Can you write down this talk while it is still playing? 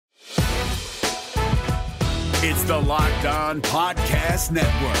It's the Locked On Podcast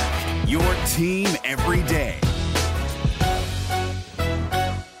Network, your team every day.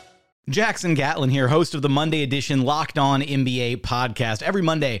 Jackson Gatlin here, host of the Monday edition Locked On NBA podcast. Every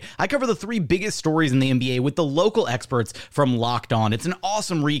Monday, I cover the three biggest stories in the NBA with the local experts from Locked On. It's an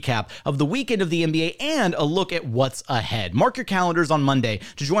awesome recap of the weekend of the NBA and a look at what's ahead. Mark your calendars on Monday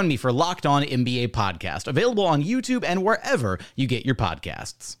to join me for Locked On NBA podcast, available on YouTube and wherever you get your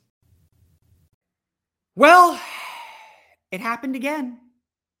podcasts. Well, it happened again.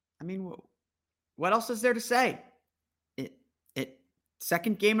 I mean, what else is there to say?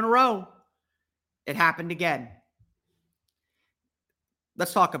 Second game in a row, it happened again.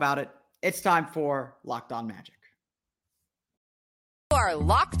 Let's talk about it. It's time for Locked On Magic. You are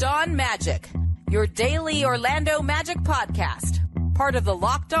Locked On Magic, your daily Orlando Magic podcast, part of the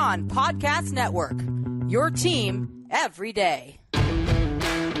Locked On Podcast Network, your team every day.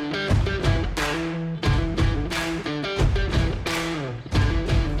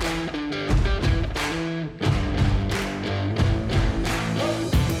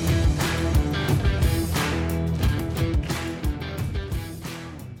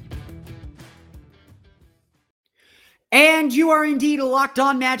 And you are indeed Locked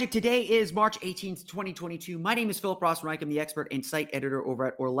On Magic. Today is March 18th, 2022. My name is Philip Rossman-Reich. I'm the expert and site editor over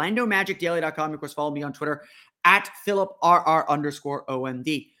at OrlandoMagicDaily.com. Of course, follow me on Twitter at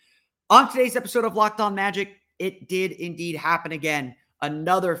PhilipRR_OMD. On today's episode of Locked On Magic, it did indeed happen again.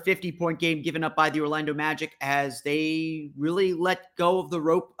 Another 50-point game given up by the Orlando Magic as they really let go of the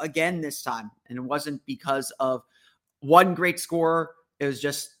rope again this time. And it wasn't because of one great scorer. It was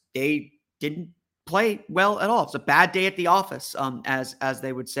just they didn't play well at all. It's a bad day at the office, as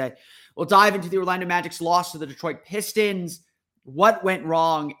they would say. We'll dive into the Orlando Magic's loss to the Detroit Pistons, what went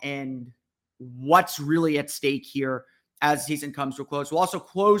wrong, and what's really at stake here as the season comes to a close. We'll also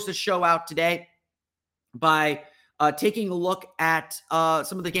close the show out today by taking a look at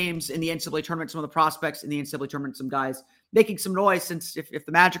some of the games in the NCAA tournament, some of the prospects in the NCAA tournament, some guys making some noise, since if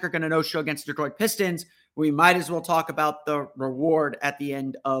the Magic are going to no-show against the Detroit Pistons, we might as well talk about the reward at the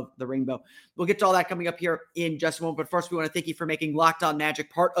end of the rainbow. We'll get to all that coming up here in just a moment. But first, we want to thank you for making Locked On Magic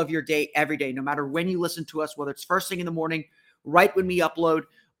part of your day every day, no matter when you listen to us, whether it's first thing in the morning, right when we upload,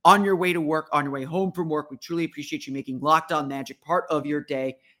 on your way to work, on your way home from work. We truly appreciate you making Locked On Magic part of your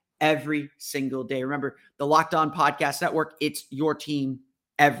day every single day. Remember, the Locked On Podcast Network, it's your team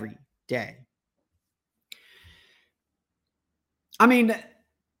every day. I mean,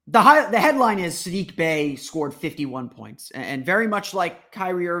 the headline is Saddiq Bey scored 51 points. And very much like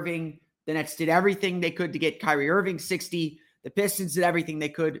Kyrie Irving, the Nets did everything they could to get Kyrie Irving 60. The Pistons did everything they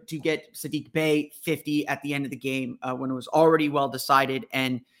could to get Saddiq Bey 50 at the end of the game when it was already well decided.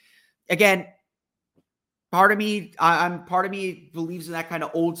 And again, part of me believes in that kind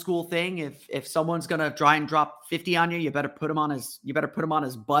of old school thing. If someone's gonna try and drop 50 on you, you better put him on his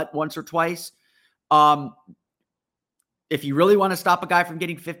butt once or twice. If you really want to stop a guy from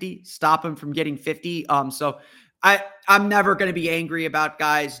getting 50, stop him from getting 50. So I'm never going to be angry about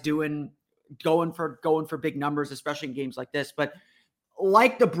guys going for big numbers, especially in games like this. But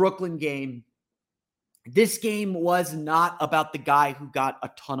like the Brooklyn game, this game was not about the guy who got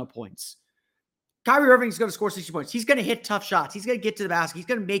a ton of points. Kyrie Irving's going to score 60 points. He's going to hit tough shots. He's going to get to the basket. He's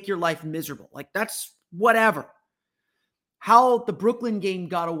going to make your life miserable. Like, that's whatever. How the Brooklyn game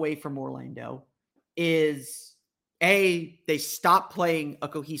got away from Orlando is, A, they stopped playing a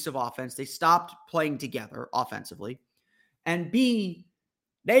cohesive offense. They stopped playing together offensively. And B,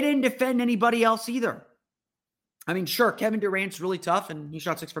 they didn't defend anybody else either. I mean, sure, Kevin Durant's really tough, and he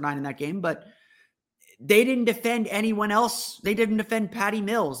shot 6 for 9 in that game, but they didn't defend anyone else. They didn't defend Patty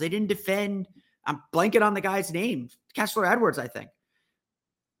Mills. They didn't defend, I'm blanking on the guy's name, Kessler Edwards, I think.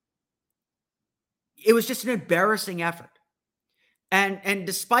 It was just an embarrassing effort. And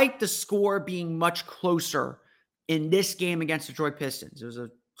despite the score being much closer in this game against Detroit Pistons, it was a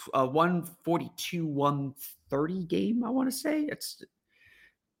 142-130 game, I want to say. It's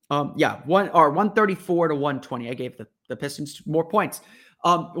 134 to 120. I gave the Pistons more points.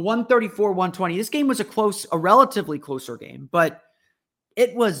 134-120. This game was a relatively closer game, but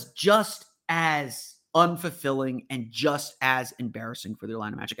it was just as unfulfilling and just as embarrassing for the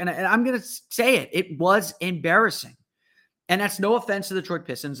Orlando Magic. And I'm going to say it. It was embarrassing. And that's no offense to the Detroit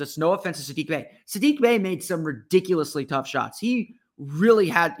Pistons. That's no offense to Saddiq Bey. Saddiq Bey made some ridiculously tough shots. He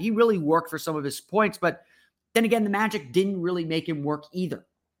really worked for some of his points, but then again, the Magic didn't really make him work either.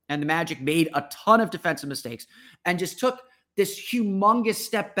 And the Magic made a ton of defensive mistakes and just took this humongous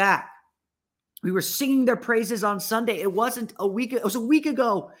step back. We were singing their praises on Sunday. It was a week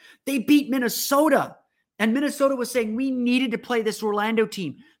ago. They beat Minnesota. And Minnesota was saying we needed to play this Orlando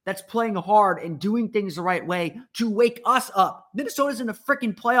team that's playing hard and doing things the right way to wake us up. Minnesota's in a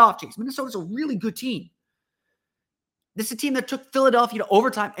freaking playoff chase. Minnesota's a really good team. This is a team that took Philadelphia to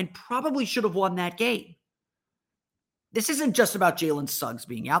overtime and probably should have won that game. This isn't just about Jalen Suggs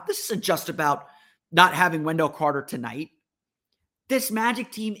being out. This isn't just about not having Wendell Carter tonight. This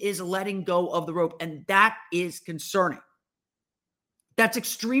Magic team is letting go of the rope, and that is concerning. That's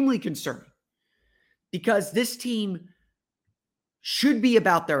extremely concerning because this team should be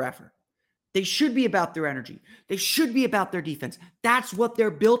about their effort. They should be about their energy. They should be about their defense. That's what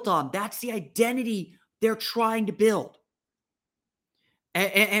they're built on. That's the identity they're trying to build.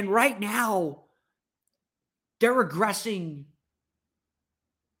 And right now, they're regressing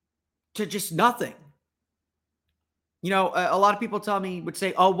to just nothing. You know, a lot of people would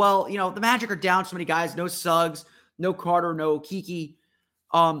say, oh, well, you know, the Magic are down so many guys, no Suggs, no Carter, no Kiki.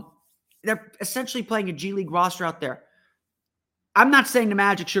 They're essentially playing a G League roster out there. I'm not saying the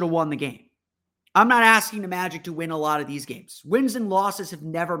Magic should have won the game. I'm not asking the Magic to win a lot of these games. Wins and losses have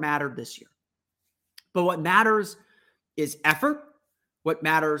never mattered this year. But what matters is effort. What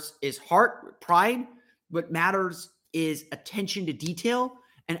matters is heart, pride. What matters is attention to detail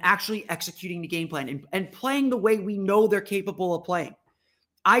and actually executing the game plan and playing the way we know they're capable of playing.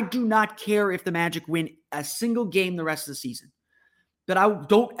 I do not care if the Magic win a single game the rest of the season, but I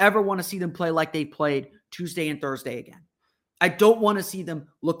don't ever want to see them play like they played Tuesday and Thursday again. I don't want to see them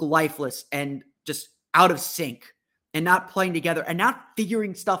look lifeless and just out of sync and not playing together and not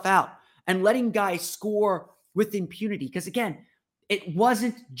figuring stuff out and letting guys score with impunity. Because again, it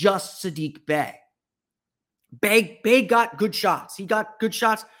wasn't just Saddiq Bey. Bey got good shots. He got good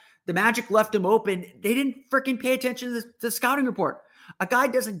shots. The Magic left him open. They didn't freaking pay attention to the scouting report. A guy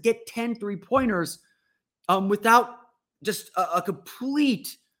doesn't get 10 3-pointers without just a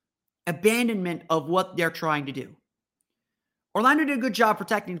complete abandonment of what they're trying to do. Orlando did a good job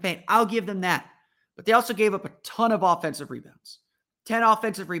protecting the paint. I'll give them that. But they also gave up a ton of offensive rebounds. 10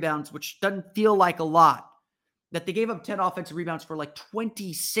 offensive rebounds, which doesn't feel like a lot. That they gave up 10 offensive rebounds for like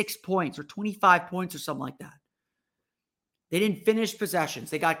 26 points or 25 points or something like that. They didn't finish possessions.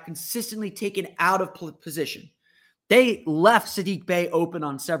 They got consistently taken out of position. They left Saddiq Bey open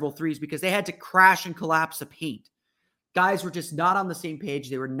on several threes because they had to crash and collapse the paint. Guys were just not on the same page.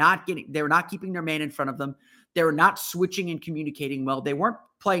 They were not keeping their man in front of them. They were not switching and communicating well. They weren't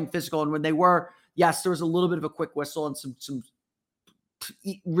playing physical. And when they were, yes, there was a little bit of a quick whistle and some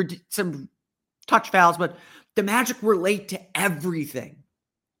touch fouls, but the Magic were late to everything.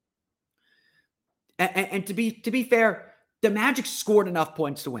 And to be fair, the Magic scored enough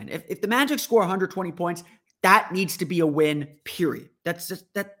points to win. If the Magic score 120 points, that needs to be a win, period. That's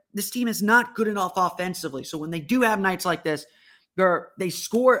just that this team is not good enough offensively. So when they do have nights like this, where they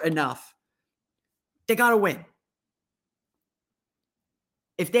score enough, they got to win.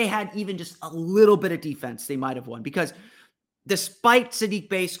 If they had even just a little bit of defense, they might have won. Because despite Saddiq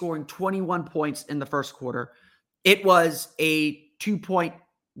Bey scoring 21 points in the first quarter, it was a two-point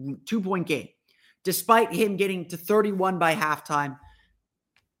game. Despite him getting to 31 by halftime,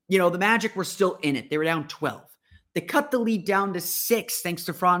 you know, the Magic were still in it. They were down 12. They cut the lead down to 6 thanks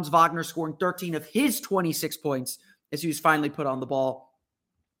to Franz Wagner scoring 13 of his 26 points as he was finally put on the ball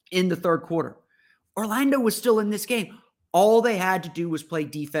in the third quarter. Orlando was still in this game. All they had to do was play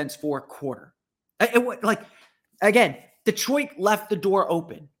defense for a quarter. Again, Detroit left the door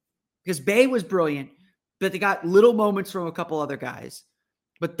open because Bey was brilliant, but they got little moments from a couple other guys.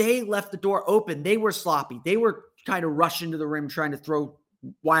 But they left the door open. They were sloppy. They were kind of rushing to the rim, trying to throw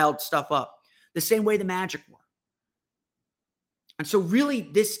wild stuff up. The same way the Magic were. And so really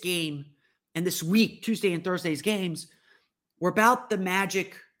this game and this week, Tuesday and Thursday's games, were about the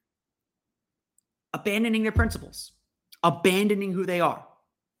Magic abandoning their principles, abandoning who they are.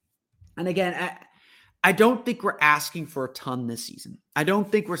 And again, I don't think we're asking for a ton this season. I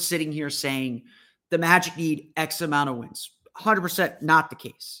don't think we're sitting here saying the Magic need X amount of wins. 100% not the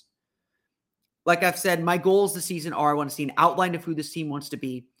case. Like I've said, my goals this season are I want to see an outline of who this team wants to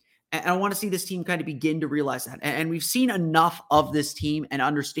be. And I want to see this team kind of begin to realize that. And we've seen enough of this team and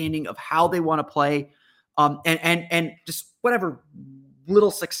understanding of how they want to play and just whatever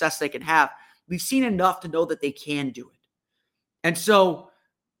little success they can have. We've seen enough to know that they can do it. And so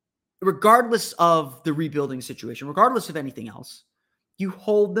regardless of the rebuilding situation, regardless of anything else, you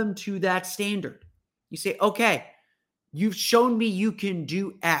hold them to that standard. You say, okay, you've shown me you can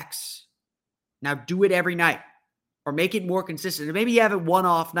do X. Now do it every night or make it more consistent. And maybe you have a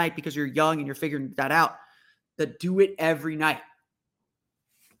one-off night because you're young and you're figuring that out, but do it every night.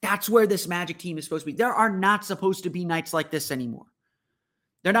 That's where this Magic team is supposed to be. There are not supposed to be nights like this anymore.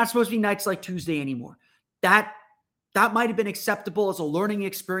 They're not supposed to be nights like Tuesday anymore. that might have been acceptable as a learning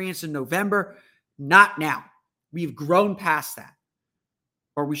experience in November. Not now. We've grown past that,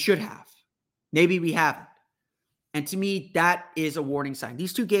 or we should have. Maybe we haven't. And to me, that is a warning sign.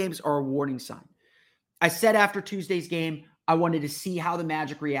 These two games are a warning sign. I said after Tuesday's game, I wanted to see how the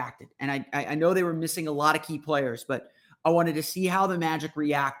Magic reacted. And I know they were missing a lot of key players, but I wanted to see how the Magic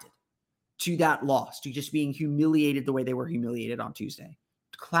reacted to that loss, to just being humiliated the way they were humiliated on Tuesday,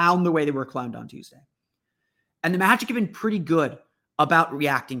 clowned the way they were clowned on Tuesday. And the Magic have been pretty good about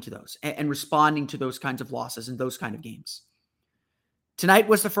reacting to those and responding to those kinds of losses and those kind of games. Tonight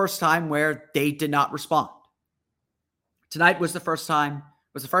was the first time where they did not respond. Tonight was the first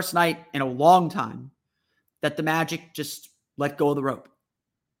night in a long time that the Magic just let go of the rope.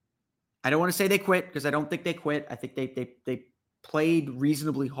 I don't want to say they quit, because I don't think they quit. I think they played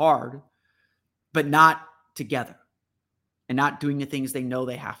reasonably hard, but not together, and not doing the things they know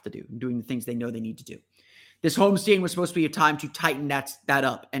they have to do, and doing the things they know they need to do. This homestand was supposed to be a time to tighten that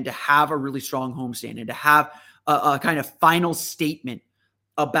up, and to have a really strong homestand, and to have a kind of final statement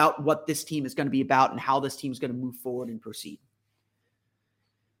about what this team is going to be about and how this team is going to move forward and proceed.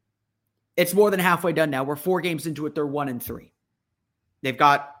 It's more than halfway done now. We're 4 games into it. They're 1-3. They've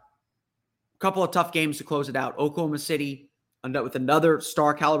got a couple of tough games to close it out. Oklahoma City, with another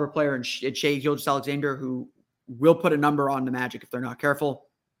star caliber player in Shai Gilgeous-Alexander, who will put a number on the Magic if they're not careful.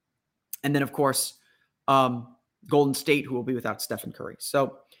 And then, of course, Golden State, who will be without Stephen Curry.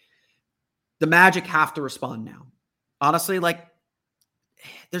 So the Magic have to respond now. Honestly,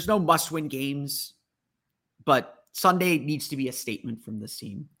 there's no must-win games, but Sunday needs to be a statement from this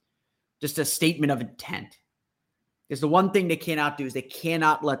team. Just a statement of intent. Because the one thing they cannot do is they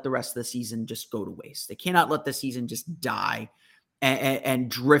cannot let the rest of the season just go to waste. They cannot let the season just die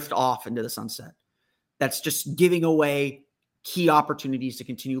and drift off into the sunset. That's just giving away key opportunities to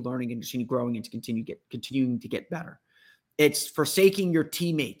continue learning and continue growing and to continuing to get better. It's forsaking your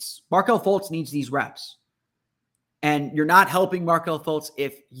teammates. Markelle Fultz needs these reps. And you're not helping Markelle Fultz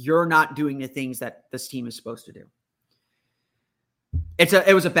if you're not doing the things that this team is supposed to do.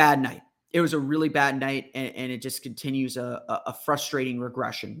 It was a bad night. It was a really bad night, and it just continues a frustrating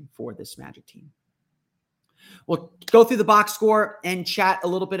regression for this Magic team. We'll go through the box score and chat a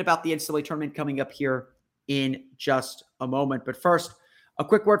little bit about the NCAA tournament coming up here in just a moment. But first, a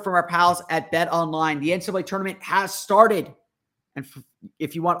quick word from our pals at BetOnline. The NCAA tournament has started. And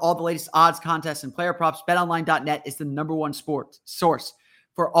if you want all the latest odds, contests, and player props, betonline.net is the #1 sports source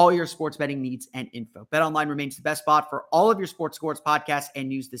for all your sports betting needs and info. BetOnline remains the best spot for all of your sports scores, podcasts, and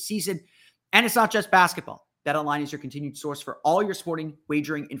news this season. And it's not just basketball. BetOnline is your continued source for all your sporting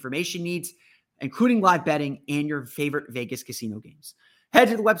wagering information needs, including live betting and your favorite Vegas casino games. Head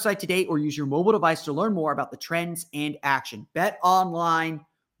to the website today or use your mobile device to learn more about the trends and action. BetOnline,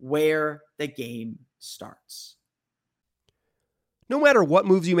 where the game starts. No matter what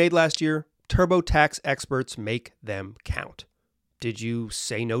moves you made last year, TurboTax experts make them count. Did you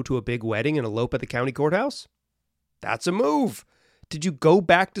say no to a big wedding and elope at the county courthouse? That's a move. Did you go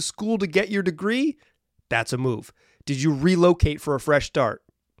back to school to get your degree? That's a move. Did you relocate for a fresh start?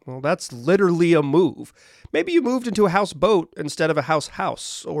 Well, that's literally a move. Maybe you moved into a houseboat instead of a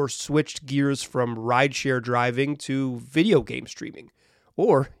house, or switched gears from rideshare driving to video game streaming.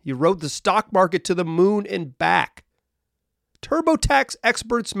 Or you rode the stock market to the moon and back. TurboTax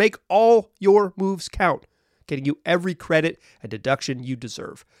experts make all your moves count, getting you every credit and deduction you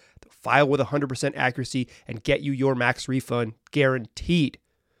deserve. They'll file with 100% accuracy and get you your max refund guaranteed.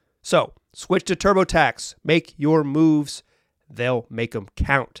 So, switch to TurboTax. Make your moves. They'll make them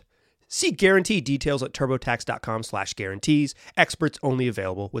count. See guarantee details at turbotax.com/guarantees. Experts only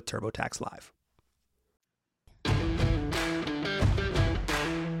available with TurboTax Live.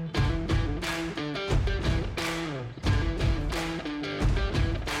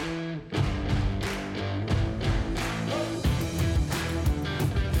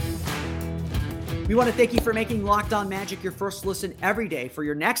 We want to thank you for making Locked On Magic your first listen every day. For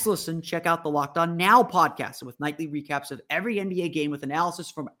your next listen, check out the Locked On Now podcast with nightly recaps of every NBA game with analysis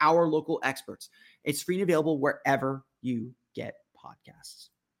from our local experts. It's free and available wherever you get podcasts.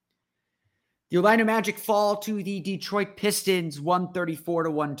 The Orlando Magic fall to the Detroit Pistons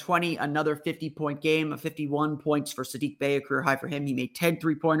 134-120, another 50-point game, 51 points for Saddiq Bey, a career high for him. He made 10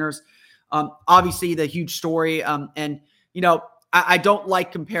 three-pointers. Obviously, the huge story. I don't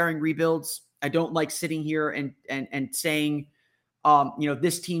like comparing rebuilds. I don't like sitting here and saying,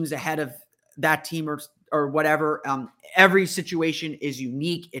 this team's ahead of that team or whatever. Every situation is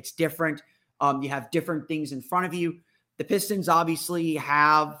unique. It's different. You have different things in front of you. The Pistons obviously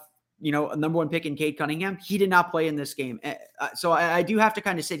have, a #1 pick in Cade Cunningham. He did not play in this game. So I do have to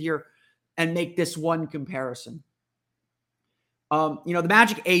kind of sit here and make this one comparison. The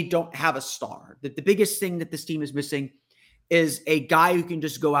Magic don't have a star. The biggest thing that this team is missing is a guy who can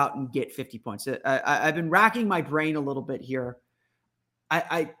just go out and get 50 points. I've been racking my brain a little bit here.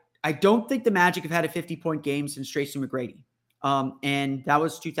 I don't think the Magic have had a 50-point game since Tracy McGrady. And that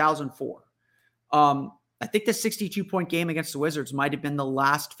was 2004. I think the 62-point game against the Wizards might have been the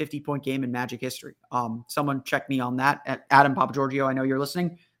last 50-point game in Magic history. Someone check me on that. Adam Papagiorgio, I know you're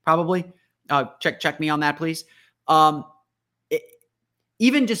listening, probably. Check me on that, please.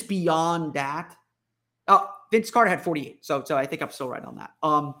 Even just beyond that, Vince Carter had 48, so I think I'm still right on that.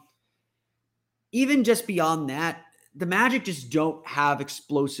 Even just beyond that, the Magic just don't have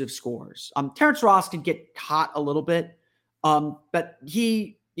explosive scores. Terrence Ross can get hot a little bit, but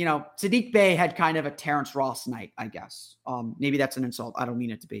Sadiq Bey had kind of a Terrence Ross night, I guess. Maybe that's an insult. I don't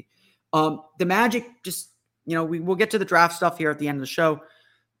mean it to be. The Magic just, we'll get to the draft stuff here at the end of the show.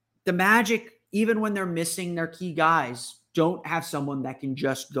 The Magic, even when they're missing their key guys, don't have someone that can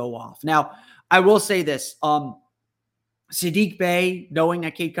just go off. Now, I will say this. Sadiq Bey, knowing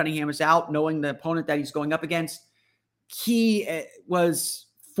that Cade Cunningham is out, knowing the opponent that he's going up against, he was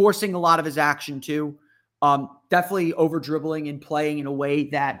forcing a lot of his action too. Definitely over dribbling and playing in a way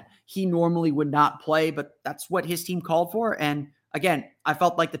that he normally would not play, but that's what his team called for. And again, I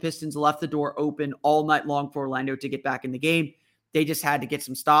felt like the Pistons left the door open all night long for Orlando to get back in the game. They just had to get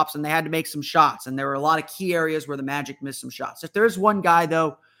some stops and they had to make some shots. And there were a lot of key areas where the Magic missed some shots. If there's one guy,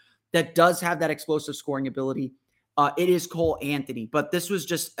 though, that does have that explosive scoring ability, it is Cole Anthony. But this was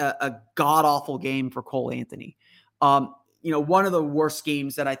just a god-awful game for Cole Anthony. One of the worst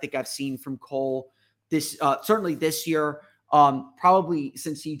games that I think I've seen from Cole certainly this year, probably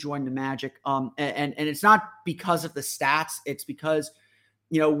since he joined the Magic. And it's not because of the stats. It's because,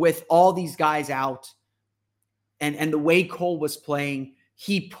 with all these guys out, and the way Cole was playing,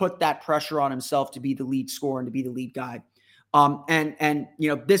 he put that pressure on himself to be the lead scorer and to be the lead guy.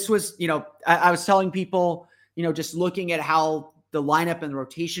 This was, I was telling people, just looking at how the lineup and the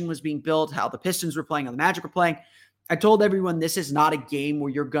rotation was being built, how the Pistons were playing, how the Magic were playing. I told everyone this is not a game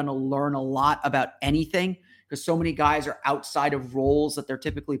where you're going to learn a lot about anything because so many guys are outside of roles that they're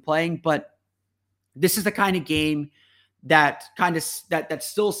typically playing. But this is the kind of game that that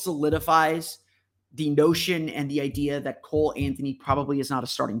still solidifies the notion and the idea that Cole Anthony probably is not a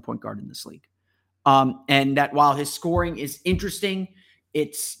starting point guard in this league. And that while his scoring is interesting,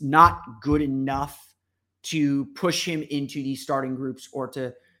 it's not good enough to push him into these starting groups or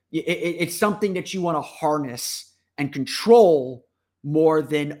it's something that you want to harness and control more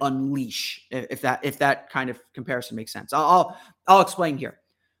than unleash, if that kind of comparison makes sense. I'll explain here.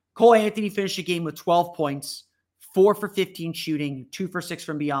 Cole Anthony finished the game with 12 points, 4 for 15 shooting, 2 for 6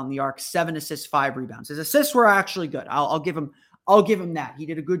 from beyond the arc, 7 assists, 5 rebounds. His assists were actually good. I'll give him that. He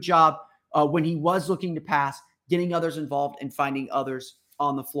did a good job when he was looking to pass, getting others involved and finding others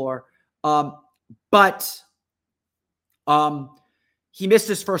on the floor. But he missed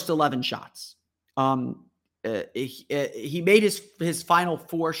his first 11 shots. He made his final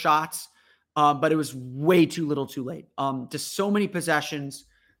 4 shots, but it was way too little too late. Just so many possessions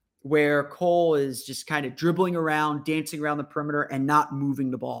where Cole is just kind of dribbling around, dancing around the perimeter and not moving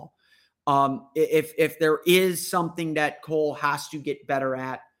the ball. If there is something that Cole has to get better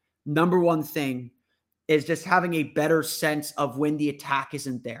at, number one thing is just having a better sense of when the attack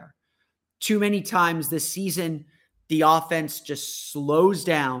isn't there. Too many times this season, the offense just slows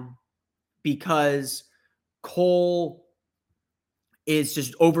down because Cole is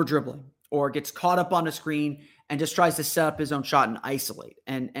just over dribbling or gets caught up on a screen and just tries to set up his own shot and isolate.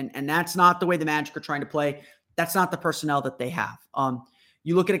 And that's not the way the Magic are trying to play. That's not the personnel that they have.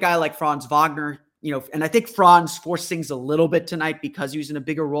 You look at a guy like Franz Wagner, and I think Franz forced things a little bit tonight because he was in a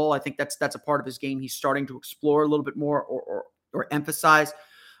bigger role. I think that's a part of his game he's starting to explore a little bit more or emphasize.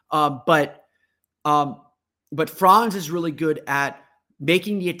 But Franz is really good at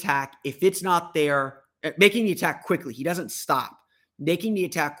making the attack. If it's not there, making the attack quickly. He doesn't stop. Making the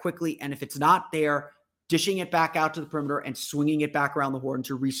attack quickly, and if it's not there, dishing it back out to the perimeter and swinging it back around the horn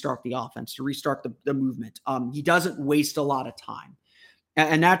to restart the offense, to restart the movement. He doesn't waste a lot of time.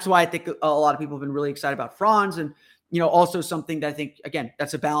 And that's why I think a lot of people have been really excited about Franz. And, also something that I think, again,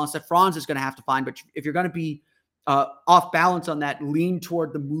 that's a balance that Franz is going to have to find. But if you're going to be off balance on that, lean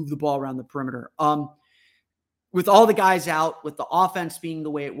toward the move the ball around the perimeter. With all the guys out, with the offense being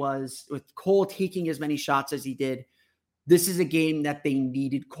the way it was, with Cole taking as many shots as he did, this is a game that they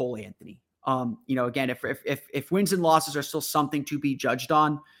needed Cole Anthony. Again, if wins and losses are still something to be judged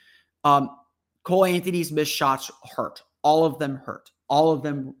on, Cole Anthony's missed shots hurt. All of them hurt. All of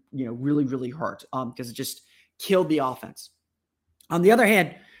them, really, really hurt because it just killed the offense. On the other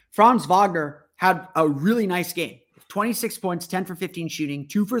hand, Franz Wagner had a really nice game. 26 points, 10 for 15 shooting,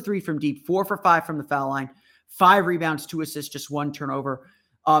 2 for 3 from deep, 4 for 5 from the foul line, 5 rebounds, 2 assists, just 1 turnover.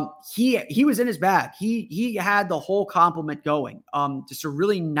 He was in his bag. He had the whole complement going. Just a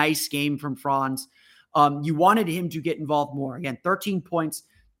really nice game from Franz. You wanted him to get involved more. Again, 13 points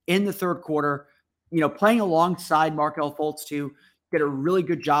in the third quarter, playing alongside Markelle Fultz too, did a really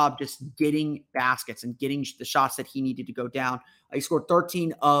good job just getting baskets and getting the shots that he needed to go down. He scored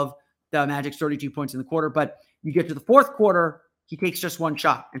 13 of the Magic's 32 points in the quarter, but you get to the fourth quarter, he takes just 1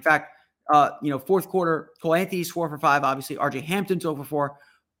 shot. In fact, fourth quarter, Cole Anthony's 4 for 5, obviously RJ Hampton's 0 for 4.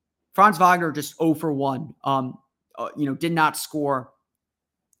 Franz Wagner just 0 for 1, did not score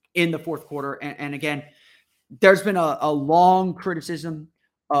in the fourth quarter. And again, there's been a long criticism,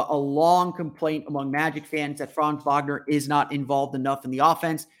 a long complaint among Magic fans that Franz Wagner is not involved enough in the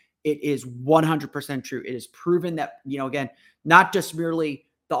offense. It is 100% true. It is proven that, again, not just merely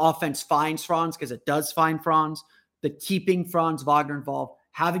the offense finds Franz, because it does find Franz, but keeping Franz Wagner involved,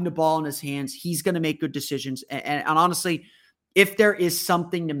 having the ball in his hands, he's going to make good decisions. And honestly, if there is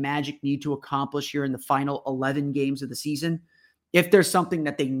something the Magic need to accomplish here in the final 11 games of the season, if there's something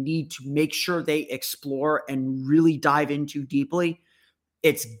that they need to make sure they explore and really dive into deeply,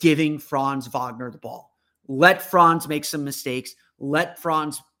 it's giving Franz Wagner the ball. Let Franz make some mistakes. Let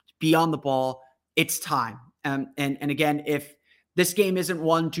Franz be on the ball. It's time. And again, if this game isn't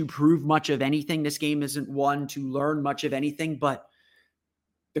one to prove much of anything, this game isn't one to learn much of anything, but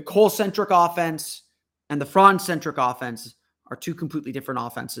the Cole-centric offense and the Franz-centric offense are 2 completely different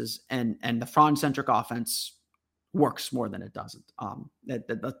offenses, and the Franz-centric offense works more than it doesn't.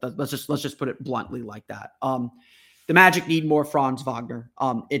 Let's just put it bluntly like that. The Magic need more Franz Wagner.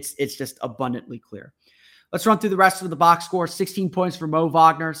 It's just abundantly clear. Let's run through the rest of the box score. 16 points for Mo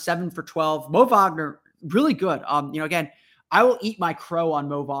Wagner, 7 for 12. Mo Wagner, really good. Again, I will eat my crow on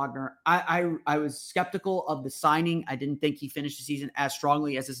Mo Wagner. I was skeptical of the signing. I didn't think he finished the season as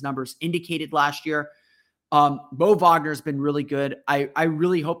strongly as his numbers indicated last year. Mo Wagner has been really good. I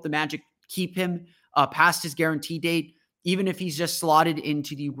really hope the Magic keep him past his guarantee date, even if he's just slotted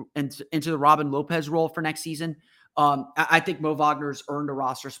into the Robin Lopez role for next season. I think Mo Wagner's earned a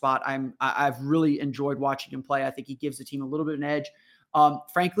roster spot. I've really enjoyed watching him play. I think he gives the team a little bit of an edge.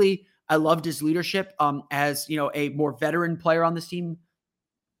 Frankly, I loved his leadership as a more veteran player on this team.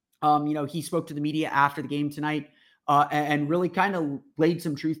 He spoke to the media after the game tonight and really kind of laid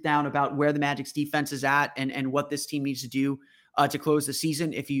some truth down about where the Magic's defense is at and what this team needs to do to close the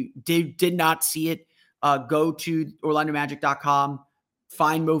season. If you did not see it, go to OrlandoMagic.com,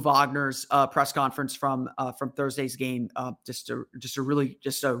 find Mo Wagner's press conference from Thursday's game. Just a really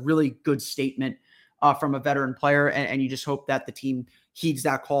good statement from a veteran player, and you just hope that the team heeds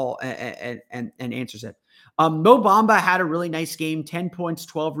that call and answers it. Mo Bamba had a really nice game, 10 points,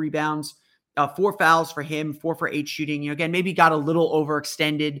 12 rebounds, 4 fouls for him, 4 for 8 shooting. Again, maybe got a little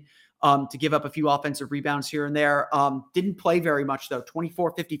overextended to give up a few offensive rebounds here and there. Didn't play very much though.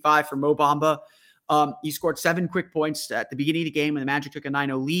 24-55 for Mo Bamba. He scored 7 quick points at the beginning of the game when the Magic took a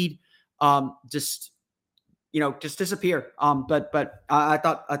 9-0 lead. Just disappeared. But I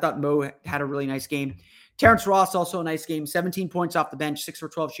thought Mo had a really nice game. Terrence Ross, also a nice game, 17 points off the bench, 6 for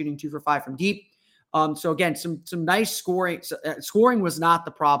 12 shooting, 2 for 5 from deep. So again, some nice scoring. Scoring was not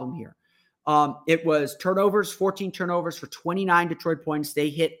the problem here. It was turnovers, 14 turnovers for 29 Detroit points. They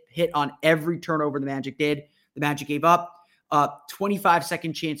hit on every turnover the Magic did. The Magic gave up 25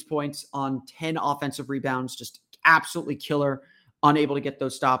 second chance points on 10 offensive rebounds, just absolutely killer, unable to get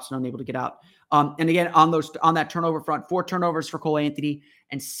those stops and unable to get out. And again, on that turnover front, 4 turnovers for Cole Anthony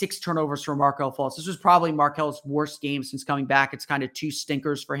and 6 turnovers for Markelle Fultz. This was probably Markelle's worst game since coming back. It's kind of 2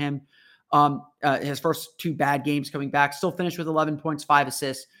 stinkers for him. His first 2 bad games coming back, still finished with 11 points, 5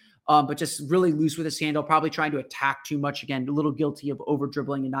 assists. But just really loose with his handle, probably trying to attack too much. Again, a little guilty of over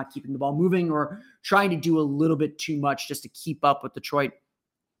dribbling and not keeping the ball moving, or trying to do a little bit too much just to keep up with Detroit.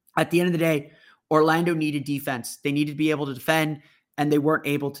 At the end of the day, Orlando needed defense. They needed to be able to defend, and they weren't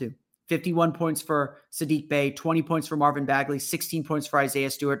able to. 51 points for Saddiq Bey, 20 points for Marvin Bagley, 16 points for Isaiah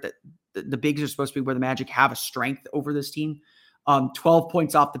Stewart. The bigs are supposed to be where the Magic have a strength over this team. 12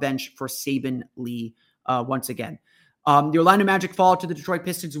 points off the bench for Saben Lee once again. The Orlando Magic fall to the Detroit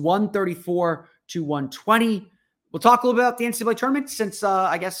Pistons 134-120. We'll talk a little bit about the NCAA tournament since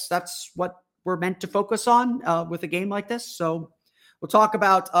I guess that's what we're meant to focus on with a game like this. So we'll talk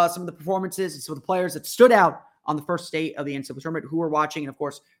about some of the performances and some of the players that stood out on the first day of the NCAA tournament, who are watching, and of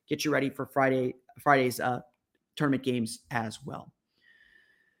course, get you ready for Friday's tournament games as well.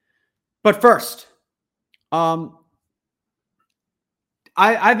 But first, I've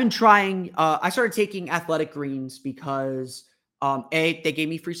been trying, I started taking athletic greens because They gave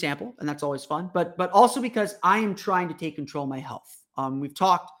me free sample, and that's always fun, but also because I am trying to take control of my health. We've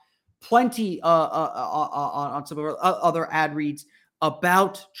talked plenty on some of our other ad reads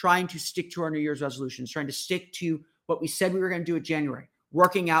about trying to stick to our New Year's resolutions, trying to stick to what we said we were going to do in January,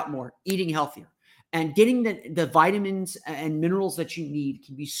 working out more, eating healthier, and getting the vitamins and minerals that you need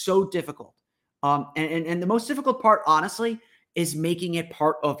can be so difficult. And the most difficult part, honestly, is making it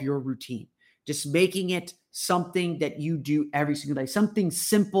part of your routine. Just making it something that you do every single day, something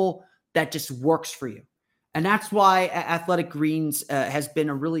simple that just works for you. And that's why Athletic Greens has been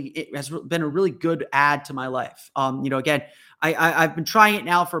a really good add to my life. Again, I've been trying it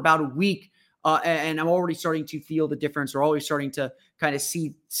now for about a week, and I'm already starting to feel the difference. We're always starting to kind of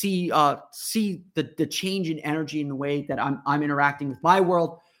see the change in energy in the way that I'm interacting with my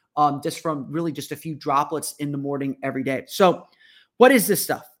world, just from really just a few droplets in the morning every day. So, what is this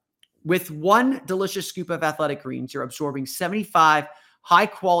stuff? With one delicious scoop of Athletic Greens, you're absorbing 75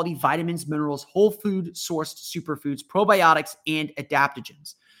 high-quality vitamins, minerals, whole food sourced superfoods, probiotics, and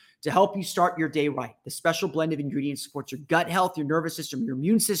adaptogens to help you start your day right. The special blend of ingredients supports your gut health, your nervous system, your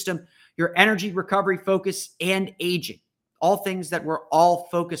immune system, your energy, recovery, focus, and aging. All things that we're all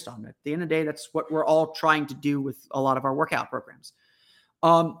focused on. At the end of the day, that's what we're all trying to do with a lot of our workout programs.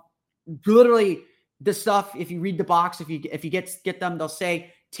 Literally, this stuff, if you read the box, if you get them, they'll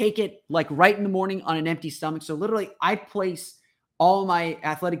say, take it like right in the morning on an empty stomach. So literally, I place all my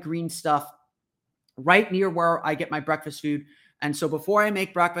Athletic Greens stuff right near where I get my breakfast food. And so before I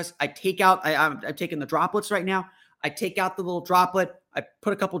make breakfast, I take out, I'm taking the droplets right now. I take out the little droplet, I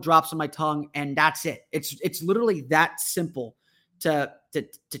put a couple drops on my tongue, and that's it. It's literally that simple to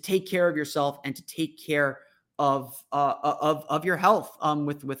take care of yourself and to take care of your health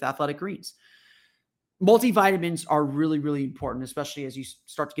with Athletic Greens. Multivitamins are really, really important, especially as you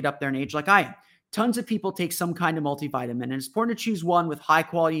start to get up there in age like I am. Tons of people take some kind of multivitamin, and it's important to choose one with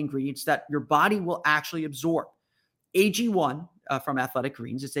high-quality ingredients that your body will actually absorb. AG1 from Athletic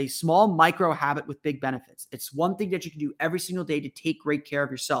Greens, it's a small micro habit with big benefits. It's one thing that you can do every single day to take great care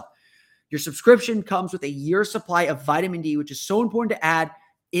of yourself. Your subscription comes with a year's supply of vitamin D, which is so important to add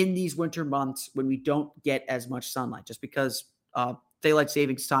in these winter months when we don't get as much sunlight. Just because daylight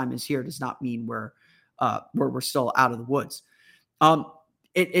savings time is here does not mean we're still out of the woods.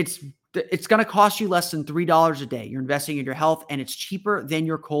 It's going to cost you less than $3 a day. You're investing in your health, and it's cheaper than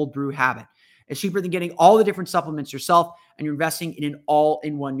your cold brew habit. It's cheaper than getting all the different supplements yourself, and you're investing in an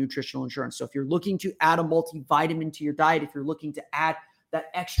all-in-one nutritional insurance. So if you're looking to add a multivitamin to your diet, if you're looking to add that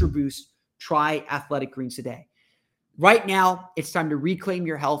extra boost, try Athletic Greens today. Right now, it's time to reclaim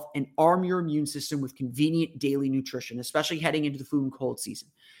your health and arm your immune system with convenient daily nutrition, especially heading into the flu and cold season.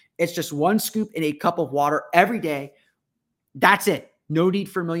 It's just one scoop in a cup of water every day. That's it. No need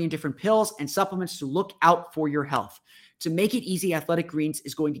for a million different pills and supplements to look out for your health. To make it easy, Athletic Greens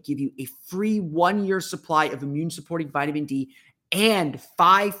is going to give you a free 1-year supply of immune-supporting vitamin D and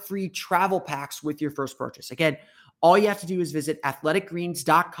 5 free travel packs with your first purchase. Again, all you have to do is visit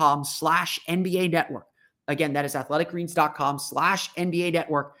athleticgreens.com/NBA network. Again, that is athleticgreens.com/NBA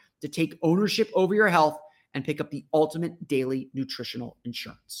network to take ownership over your health and pick up the ultimate daily nutritional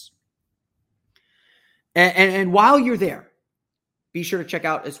insurance. And while you're there, be sure to check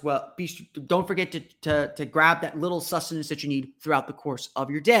out as well. Don't forget to grab that little sustenance that you need throughout the course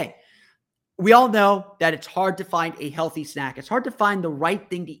of your day. We all know that it's hard to find a healthy snack. It's hard to find the right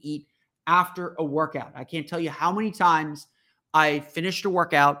thing to eat after a workout. I can't tell you how many times I finished a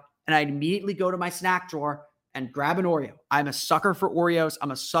workout and I'd immediately go to my snack drawer and grab an Oreo. I'm a sucker for Oreos.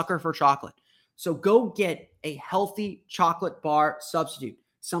 I'm a sucker for chocolate. So go get a healthy chocolate bar substitute,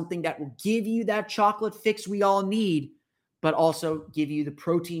 something that will give you that chocolate fix we all need, but also give you the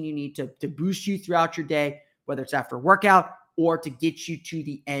protein you need to boost you throughout your day, whether it's after a workout or to get you to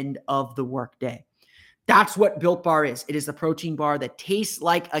the end of the workday. That's what Built Bar is. It is a protein bar that tastes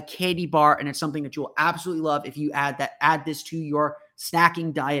like a candy bar, and it's something that you will absolutely love if you add this to your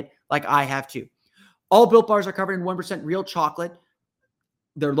snacking diet like I have too. All Built Bars are covered in 1% real chocolate.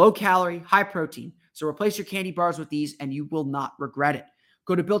 They're low calorie, high protein. So replace your candy bars with these and you will not regret it.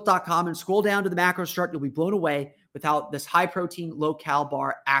 Go to Built.com and scroll down to the macros chart. You'll be blown away with how this high protein, low cal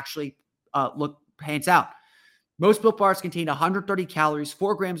bar actually pans out. Most Built Bars contain 130 calories,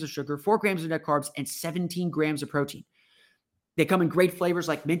 4 grams of sugar, 4 grams of net carbs, and 17 grams of protein. They come in great flavors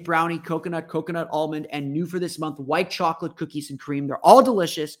like mint brownie, coconut almond, and new for this month, white chocolate cookies and cream. They're all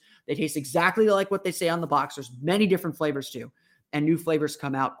delicious. They taste exactly like what they say on the box. There's many different flavors too, and new flavors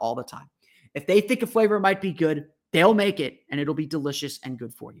come out all the time. If they think a flavor might be good, they'll make it, and it'll be delicious and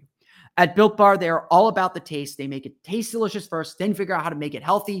good for you. At Built Bar, they are all about the taste. They make it taste delicious first, then figure out how to make it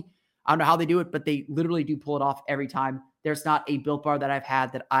healthy. I don't know how they do it, but they literally do pull it off every time. there's not a Built Bar that I've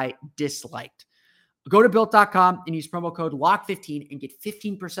had that I disliked. Go to Built.com and use promo code LOCK15 and get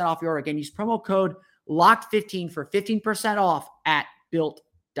 15% off your order. Again, use promo code LOCK15 for 15% off at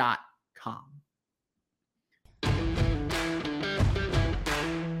Built.com.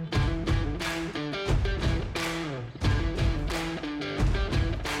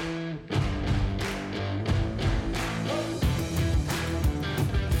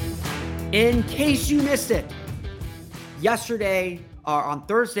 In case you missed it, yesterday, or on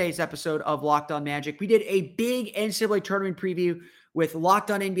Thursday's episode of Locked On Magic, we did a big NCAA tournament preview with Locked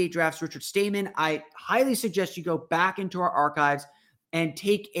On NBA Drafts Richard Stayman. I highly suggest you go back into our archives and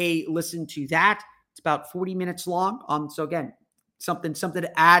take a listen to that. It's about 40 minutes long. So again, something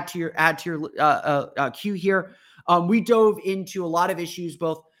to add to your queue here. We dove into a lot of issues,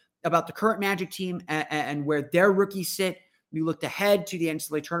 both about the current Magic team and where their rookies sit. We looked ahead to the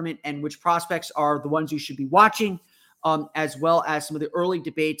NCAA tournament and which prospects are the ones you should be watching, as well as some of the early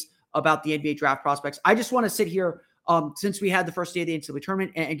debates about the NBA draft prospects. I just want to sit here since we had the first day of the NCAA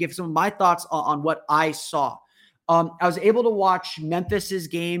tournament and give some of my thoughts on what I saw. I was able to watch Memphis's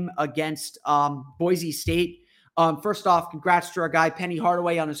game against Boise State. First off, congrats to our guy Penny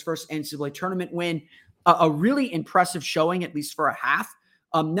Hardaway on his first NCAA tournament win. A really impressive showing, at least for a half.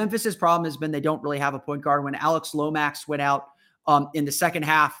 Memphis's problem has been they don't really have a point guard. When Alex Lomax went out in the second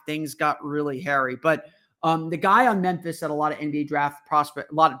half, things got really hairy. But the guy on Memphis that a lot of NBA draft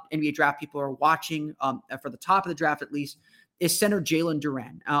people are watching for the top of the draft at least is center Jalen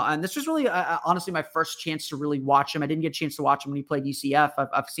Duren. And this was really honestly my first chance to really watch him. I didn't get a chance to watch him when he played UCF.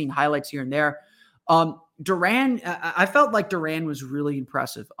 I've seen highlights here and there. Duren, I felt like Duren was really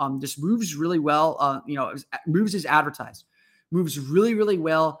impressive. Just moves really well. Moves as advertised. Moves really, really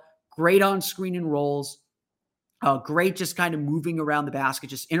well. Great on screen and rolls. Great just kind of moving around the basket.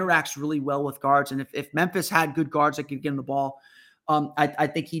 Just interacts really well with guards. And if Memphis had good guards that could get him the ball, I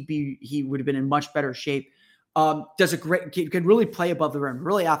think he would have been in much better shape. Could really play above the rim.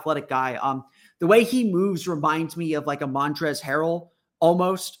 Really athletic guy. The way he moves reminds me of like a Montrezl Harrell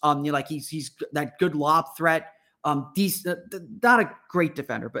almost. Like he's that good lob threat. Not a great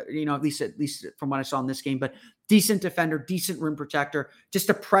defender, but at least from what I saw in this game, but decent defender, decent rim protector, just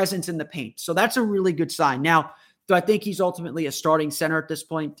a presence in the paint. So that's a really good sign. Now, do I think he's ultimately a starting center at this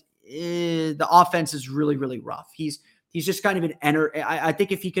point? The offense is really, really rough. He's just kind of I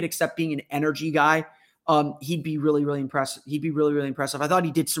think if he could accept being an energy guy, he'd be really, really impressive. I thought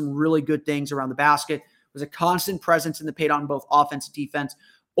he did some really good things around the basket. Was a constant presence in the paint on both offense and defense.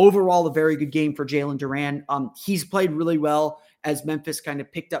 Overall, a very good game for Jalen Duren. He's played really well as Memphis kind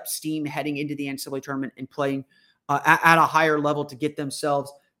of picked up steam heading into the NCAA tournament and playing at a higher level to get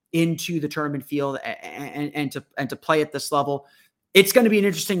themselves into the tournament field and to play at this level. It's going to be an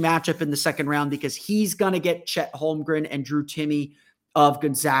interesting matchup in the second round because he's going to get Chet Holmgren and Drew Timme of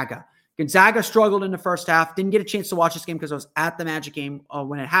Gonzaga. Gonzaga struggled in the first half. Didn't get a chance to watch this game because I was at the Magic game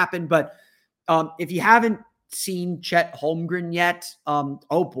when it happened. But if you haven't seen Chet Holmgren yet,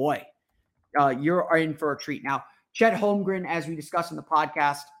 oh boy, you're in for a treat. Now, Chet Holmgren, as we discussed in the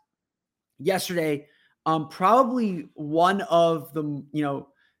podcast yesterday, probably one of the,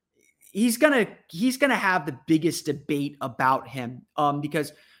 he's gonna have the biggest debate about him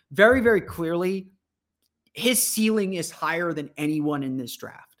because very, very clearly his ceiling is higher than anyone in this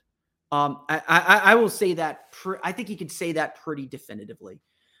draft. I will say that. I think he can say that pretty definitively.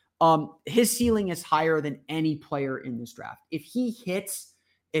 His ceiling is higher than any player in this draft. If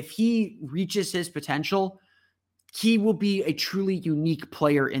he reaches his potential, he will be a truly unique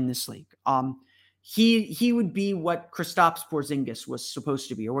player in this league. He would be what Kristaps Porzingis was supposed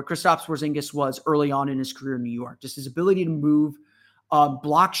to be, or what Kristaps Porzingis was early on in his career in New York. Just his ability to move,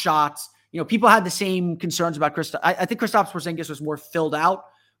 block shots. People had the same concerns about Kristaps. I think Kristaps Porzingis was more filled out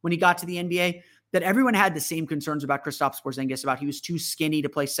when he got to the NBA. That everyone had the same concerns about Kristaps Porzingis, about he was too skinny to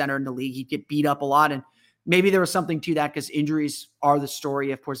play center in the league. He'd get beat up a lot. And maybe there was something to that because injuries are the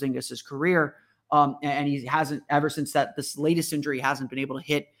story of Porzingis' career. And he hasn't, ever since this latest injury, hasn't been able to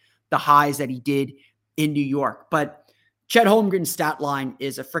hit the highs that he did in New York. But Chet Holmgren's stat line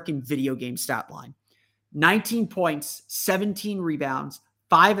is a freaking video game stat line. 19 points, 17 rebounds,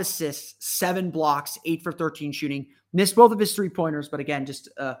 5 assists, 7 blocks, 8 for 13 shooting. Missed both of his three-pointers, but again, just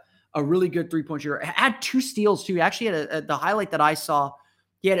a really good three-point shooter. Had 2 steals too. He actually had the highlight that I saw.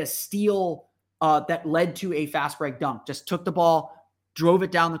 He had a steal that led to a fast break dunk. Just took the ball, drove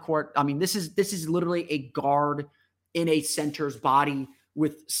it down the court. I mean, this is literally a guard in a center's body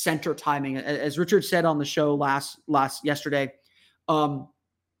with center timing. As Richard said on the show yesterday,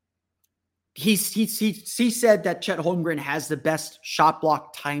 he said that Chet Holmgren has the best shot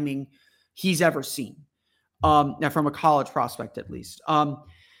block timing he's ever seen. Now from a college prospect, at least.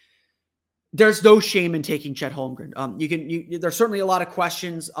 There's no shame in taking Chet Holmgren. There's certainly a lot of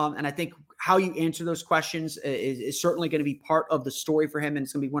questions. And I think how you answer those questions is certainly going to be part of the story for him. And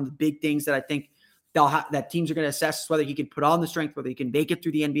it's going to be one of the big things that I think that teams are going to assess, whether he can put on the strength, whether he can make it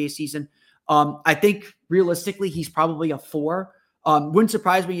through the NBA season. I think realistically, he's probably a 4. Wouldn't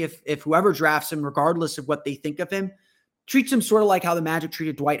surprise me if whoever drafts him, regardless of what they think of him, treats him sort of like how the Magic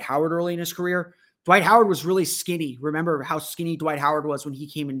treated Dwight Howard early in his career. Dwight Howard was really skinny. Remember how skinny Dwight Howard was when he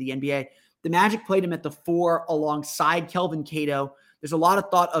came into the NBA. The Magic played him at the 4 alongside Kelvin Cato. There's a lot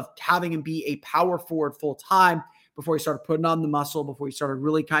of thought of having him be a power forward full time before he started putting on the muscle, before he started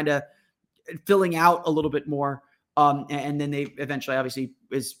really kind of filling out a little bit more. And then they eventually obviously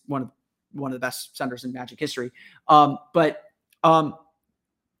is one of the best centers in Magic history. Chet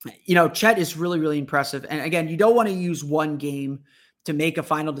is really, really impressive. And again, you don't want to use one game to make a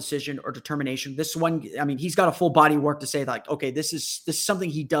final decision or determination. This one, I mean, he's got a full body of work to say like, okay, this is something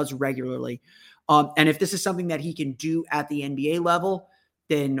he does regularly. And if this is something that he can do at the NBA level,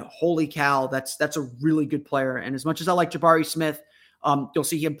 then holy cow, that's a really good player. And as much as I like Jabari Smith, you'll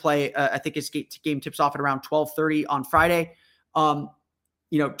see him play. I think his game tips off at around 12:30 on Friday.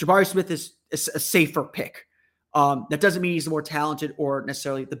 Jabari Smith is a safer pick. That doesn't mean he's the more talented or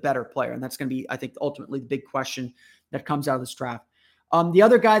necessarily the better player. And that's going to be, I think, ultimately the big question that comes out of this draft. The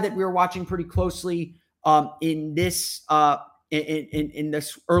other guy that we were watching pretty closely in this in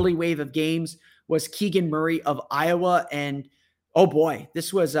this early wave of games was Keegan Murray of Iowa. And oh boy,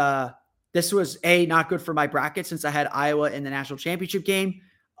 this was not good for my bracket since I had Iowa in the national championship game.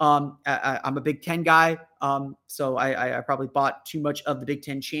 I'm a Big Ten guy, so I probably bought too much of the Big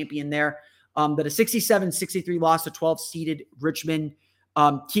Ten champion there. But a 67-63 loss to 12-seeded Richmond.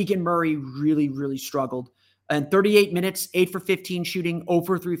 Keegan Murray really, really struggled. And 38 minutes, 8 for 15 shooting, 0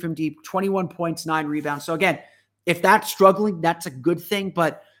 for 3 from deep, 21 points, 9 rebounds. So again, if that's struggling, that's a good thing.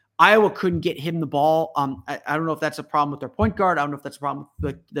 But Iowa couldn't get him the ball. I don't know if that's a problem with their point guard. I don't know if that's a problem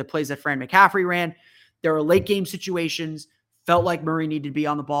with the plays that Fran McCaffrey ran. There are late game situations. Felt like Murray needed to be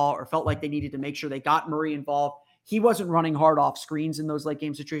on the ball or felt like they needed to make sure they got Murray involved. He wasn't running hard off screens in those late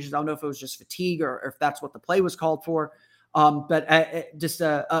game situations. I don't know if it was just fatigue or if that's what the play was called for. But just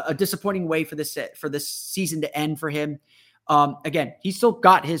a disappointing way for this season to end for him. Again, he still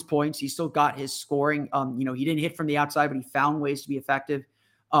got his points. He still got his scoring. He didn't hit from the outside, but he found ways to be effective.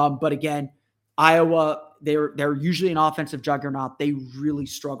 But again, Iowa, they're usually an offensive juggernaut. They really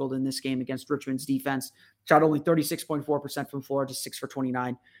struggled in this game against Richmond's defense. Shot only 36.4% from floor, just 6 for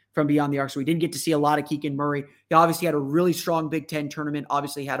 29 from beyond the arc. So we didn't get to see a lot of Keegan Murray. He obviously had a really strong Big Ten tournament,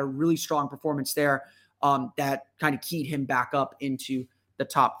 obviously had a really strong performance there that kind of keyed him back up into the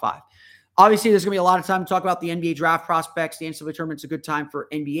top 5. Obviously, there's going to be a lot of time to talk about the NBA draft prospects. The NCAA tournament's a good time for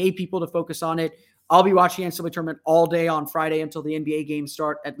NBA people to focus on it. I'll be watching the NCAA tournament all day on Friday until the NBA games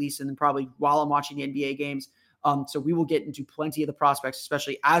start, at least, and then probably while I'm watching the NBA games. So we will get into plenty of the prospects,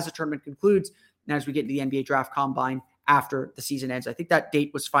 especially as the tournament concludes and as we get into the NBA draft combine after the season ends. I think that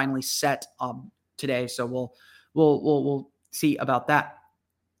date was finally set today, so we'll see about that.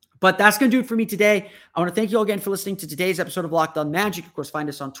 But that's going to do it for me today. I want to thank you all again for listening to today's episode of Locked On Magic. Of course, find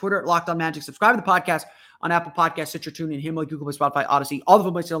us on Twitter at Locked On Magic. Subscribe to the podcast on Apple Podcasts, Stitcher, TuneIn, Himalaya, Google Play, Spotify, Odyssey, all the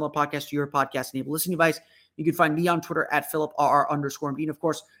phone places on the podcast to your podcast-enabled listening device. You can find me on Twitter at PhilipRR_Bean. Of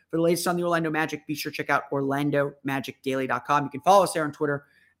course, for the latest on the Orlando Magic, be sure to check out OrlandoMagicDaily.com. You can follow us there on Twitter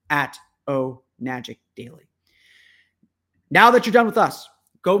at OMagicDaily. Now that you're done with us,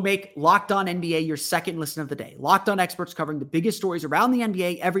 go make Locked On NBA your second listen of the day. Locked On experts covering the biggest stories around the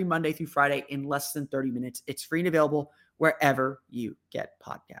NBA every Monday through Friday in less than 30 minutes. It's free and available wherever you get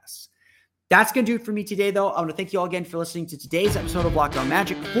podcasts. That's going to do it for me today, though. I want to thank you all again for listening to today's episode of Locked On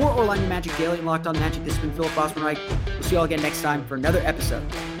Magic. For Orlando Magic Daily and Locked On Magic, this has been Philip Fossman-Reich. We'll see you all again next time for another episode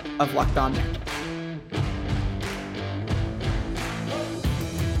of Locked On Magic.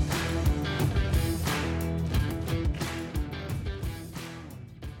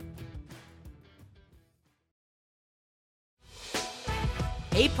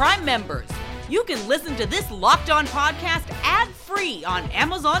 Hey, Prime members, you can listen to this Locked On podcast ad-free on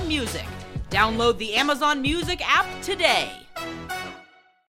Amazon Music. Download the Amazon Music app today.